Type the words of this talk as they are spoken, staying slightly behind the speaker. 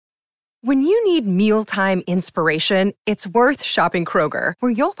When you need mealtime inspiration, it's worth shopping Kroger,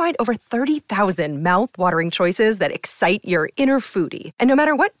 where you'll find over 30,000 mouth-watering choices that excite your inner foodie. And no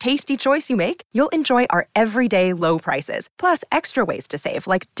matter what tasty choice you make, you'll enjoy our everyday low prices, plus extra ways to save,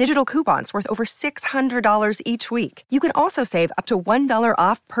 like digital coupons worth over $600 each week. You can also save up to $1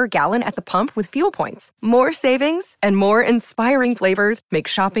 off per gallon at the pump with fuel points. More savings and more inspiring flavors make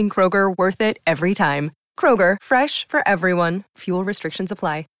shopping Kroger worth it every time. Kroger, fresh for everyone. Fuel restrictions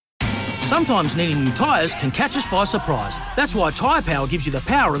apply. Sometimes needing new tyres can catch us by surprise. That's why Tyre Power gives you the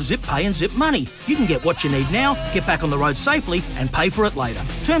power of Zip Pay and Zip Money. You can get what you need now, get back on the road safely and pay for it later.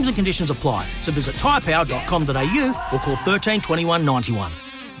 Terms and conditions apply. So visit tyrepower.com.au or call 13 21 91.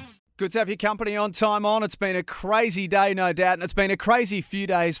 Good to have your company on Time On. It's been a crazy day, no doubt, and it's been a crazy few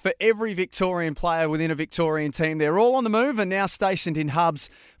days for every Victorian player within a Victorian team. They're all on the move and now stationed in hubs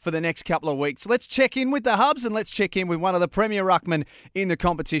for the next couple of weeks. Let's check in with the hubs and let's check in with one of the premier ruckmen in the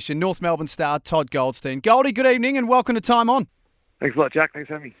competition, North Melbourne star Todd Goldstein. Goldie, good evening and welcome to Time On. Thanks a lot, Jack. Thanks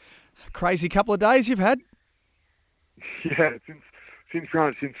for having me. Crazy couple of days you've had. Yeah, since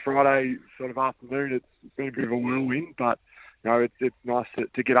Friday sort of afternoon, it's been a bit of a whirlwind, but it's nice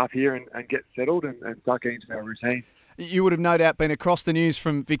to get up here and get settled and start getting into our routine. You would have no doubt been across the news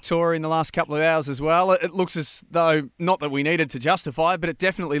from Victoria in the last couple of hours as well. It looks as though, not that we needed to justify, but it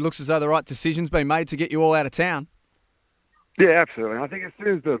definitely looks as though the right decision's been made to get you all out of town. Yeah, absolutely. I think as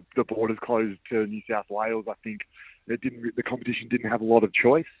soon as the borders closed to New South Wales, I think the competition didn't have a lot of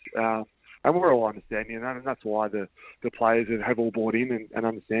choice. And we're all understanding that, and that's why the players have all bought in and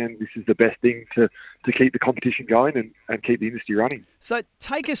understand this is the best thing to keep the competition going and keep the industry running. So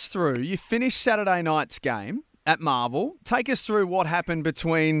take us through. You finished Saturday night's game at Marvel. Take us through what happened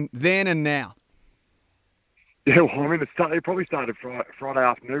between then and now. Yeah, well, I mean, it probably started Friday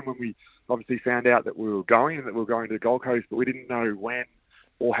afternoon when we obviously found out that we were going and that we were going to the Gold Coast, but we didn't know when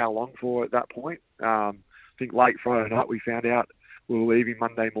or how long for at that point. I think late Friday night we found out we were leaving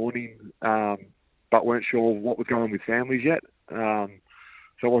Monday morning, but weren't sure what was going on with families yet. So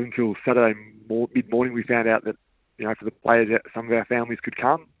it wasn't until Saturday mid-morning we found out that, for the players, some of our families could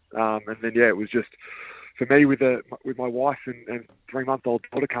come. And then, it was just, for me, with my wife and 3-month-old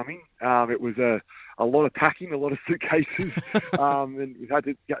daughter coming, it was a lot of packing, a lot of suitcases, and we had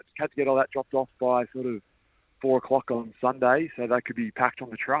to get all that dropped off by sort of 4 o'clock on Sunday so they could be packed on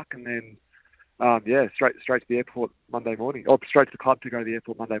the truck, and then straight to the airport Monday morning, or straight to the club to go to the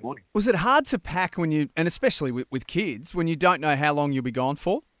airport Monday morning. Was it hard to pack and especially with kids, when you don't know how long you'll be gone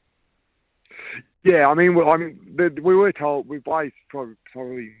for? Yeah, we were told by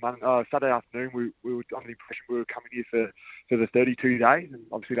probably Saturday afternoon we were under the impression we were coming here for the 32 days, and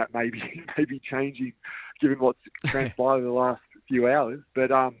obviously that may be changing given what's transpired in the last few hours,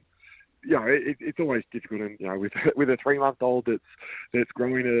 but. It's always difficult, and with a 3-month-old that's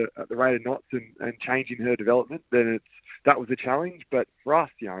growing at the rate of knots and changing her development, then that was a challenge. But for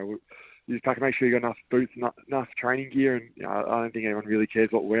us, you just have to make sure you got enough boots, enough training gear, and I don't think anyone really cares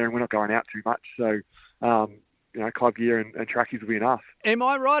what we're wearing. We're not going out too much, so club gear and trackies will be enough. Am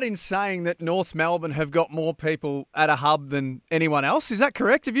I right in saying that North Melbourne have got more people at a hub than anyone else? Is that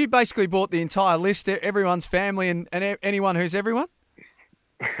correct? Have you basically bought the entire list, everyone's family and anyone who's everyone?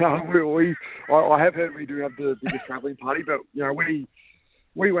 I have heard we do have the biggest travelling party, but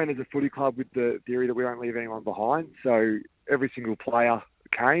we went as a footy club with the theory that we don't leave anyone behind. So every single player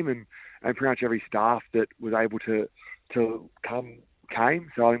came, and pretty much every staff that was able to come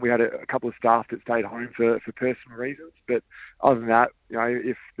came. So I think we had a couple of staff that stayed home for personal reasons, but other than that,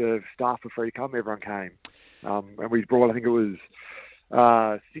 if the staff were free to come, everyone came. And we brought, I think it was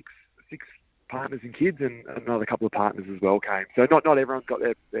six partners and kids, and another couple of partners as well came. So not everyone's got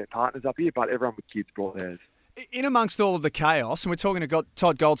their partners up here, but everyone with kids brought theirs. In amongst all of the chaos, and we're talking to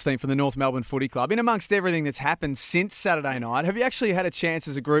Todd Goldstein from the North Melbourne Footy Club, in amongst everything that's happened since Saturday night, have you actually had a chance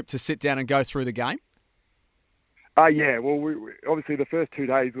as a group to sit down and go through the game? Yeah, well, we obviously the first 2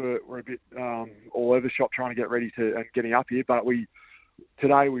 days were a bit all over the shop trying to get ready and getting up here, but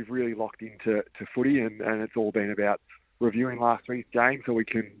today we've really locked into footy, and it's all been about reviewing last week's game so we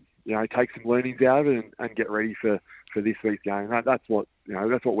can take some learnings out of it and get ready for this week's game. That's what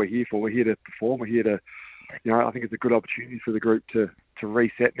we're here for. We're here to perform. We're here to, I think it's a good opportunity for the group to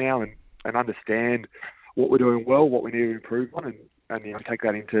reset now and understand what we're doing well, what we need to improve on, and take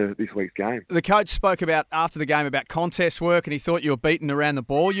that into this week's game. The coach spoke after the game about contest work, and he thought you were beaten around the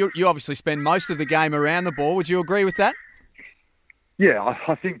ball. You obviously spend most of the game around the ball. Would you agree with that? Yeah,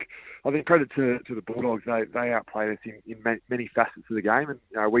 I think credit to the Bulldogs. They outplayed us in many facets of the game, and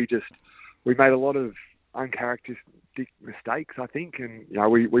we made a lot of uncharacteristic mistakes, I think, and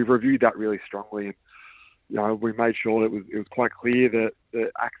we've reviewed that really strongly. we made sure that it was quite clear that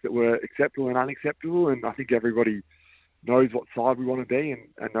the acts that were acceptable and unacceptable, and I think everybody knows what side we want to be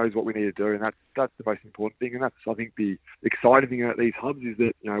and knows what we need to do, and that's the most important thing. And that's, I think, the exciting thing about these hubs is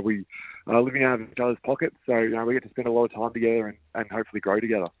that we are living out of each other's pockets, so we get to spend a lot of time together and hopefully grow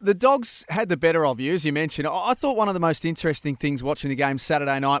together. The Dogs had the better of you, as you mentioned. I thought one of the most interesting things watching the game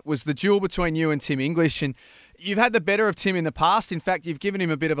Saturday night was the duel between you and Tim English, and you've had the better of Tim in the past. In fact, you've given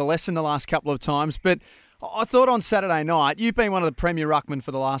him a bit of a lesson the last couple of times, but I thought on Saturday night, you've been one of the premier ruckmen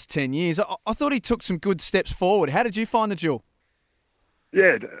for the last 10 years. I thought he took some good steps forward. How did you find the duel?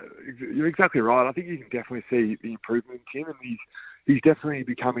 Yeah, you're exactly right. I think you can definitely see the improvement in Tim, and he's definitely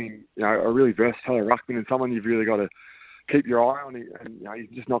becoming a really versatile ruckman and someone you've really got to keep your eye on. And he's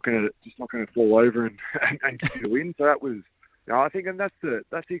just not going to fall over and give you the win. So that was, I think, and that's the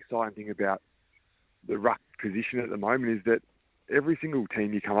exciting thing about the ruck position at the moment is that every single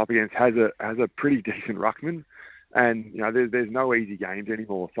team you come up against has a pretty decent ruckman, and there's no easy games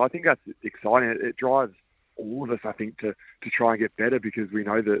anymore. So I think that's exciting. It drives all of us, I think, to try and get better because we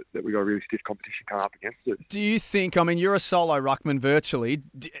know that we've got a really stiff competition coming up against us. Do you think, you're a solo ruckman virtually.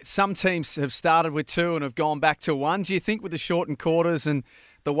 Some teams have started with two and have gone back to one. Do you think with the shortened quarters and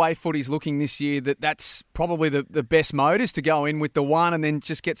the way footy's looking this year that's probably the best mode is to go in with the one and then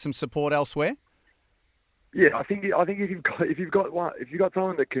just get some support elsewhere? Yeah, I think if you've got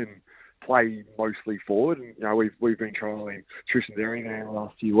someone that can play mostly forward, and we've been trialling Tristan Derry now in the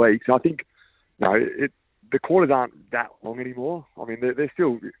last few weeks. I think the quarters aren't that long anymore. I mean, they're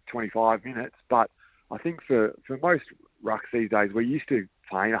still 25 minutes, but I think for most rucks these days, we're used to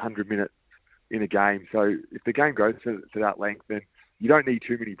playing 100 minutes in a game. So if the game goes to that length, then you don't need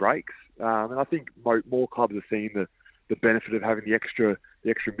too many breaks. And I think more clubs are seeing the benefit of having the extra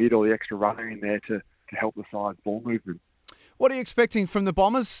mid or the extra runner in there to help the side's ball movement. What are you expecting from the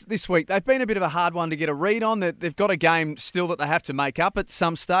Bombers this week? They've been a bit of a hard one to get a read on. They've got a game still that they have to make up at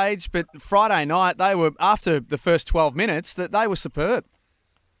some stage, but Friday night, they were, after the first 12 minutes, that they were superb.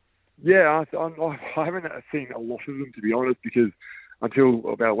 Yeah, I haven't seen a lot of them, to be honest, because until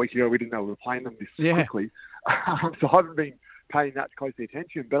about a week ago, we didn't know we were playing them this quickly. So I haven't been paying that close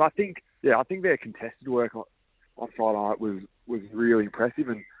attention. But I think their contested work on Friday night was really impressive,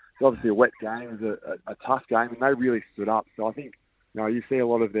 and it's obviously a wet game. It was a tough game, and they really stood up. So I think you see a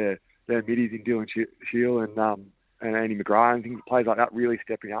lot of their middies in Dylan Shield and Andy McGrath and things, players like that really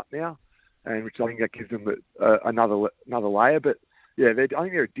stepping up now, and which I think that gives them another layer. But yeah, I think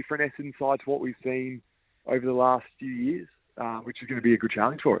they're a different Essendon side to what we've seen over the last few years, which is going to be a good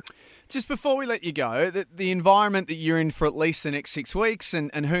challenge for us. Just before we let you go, the environment that you're in for at least the next 6 weeks,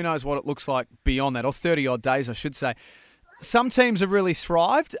 and who knows what it looks like beyond that, or 30-odd days, I should say. Some teams have really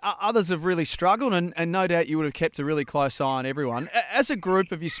thrived, others have really struggled, and no doubt you would have kept a really close eye on everyone. As a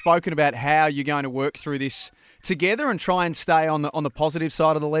group, have you spoken about how you're going to work through this together and try and stay on the positive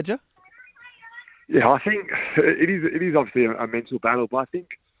side of the ledger? Yeah, I think it is obviously a mental battle, but I think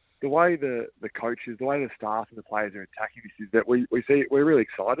the way the coaches, the way the staff and the players are attacking this is that we see we're really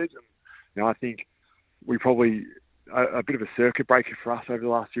excited, and I think we probably a bit of a circuit breaker for us over the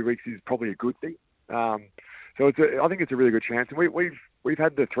last few weeks is probably a good thing. So I think it's a really good chance, and we've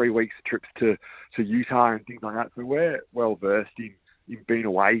had the 3 weeks trips to Utah and things like that, so we're well versed in being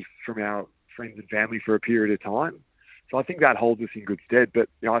away from our friends and family for a period of time. So I think that holds us in good stead. But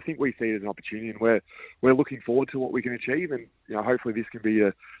I think we see it as an opportunity, and we're looking forward to what we can achieve, and hopefully this can be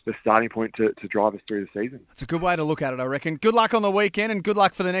the starting point to drive us through the season. It's a good way to look at it, I reckon. Good luck on the weekend, and good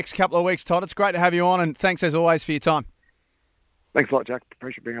luck for the next couple of weeks, Todd. It's great to have you on, and thanks as always for your time. Thanks a lot, Jack.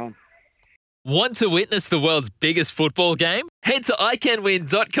 Appreciate being on. Want to witness the world's biggest football game? Head to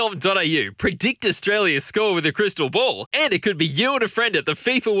iCanWin.com.au, predict Australia's score with a crystal ball, and it could be you and a friend at the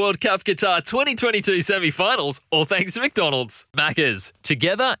FIFA World Cup Qatar 2022 semi-finals, all thanks to McDonald's. Maccas,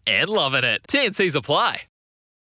 together and loving it. TNCs apply.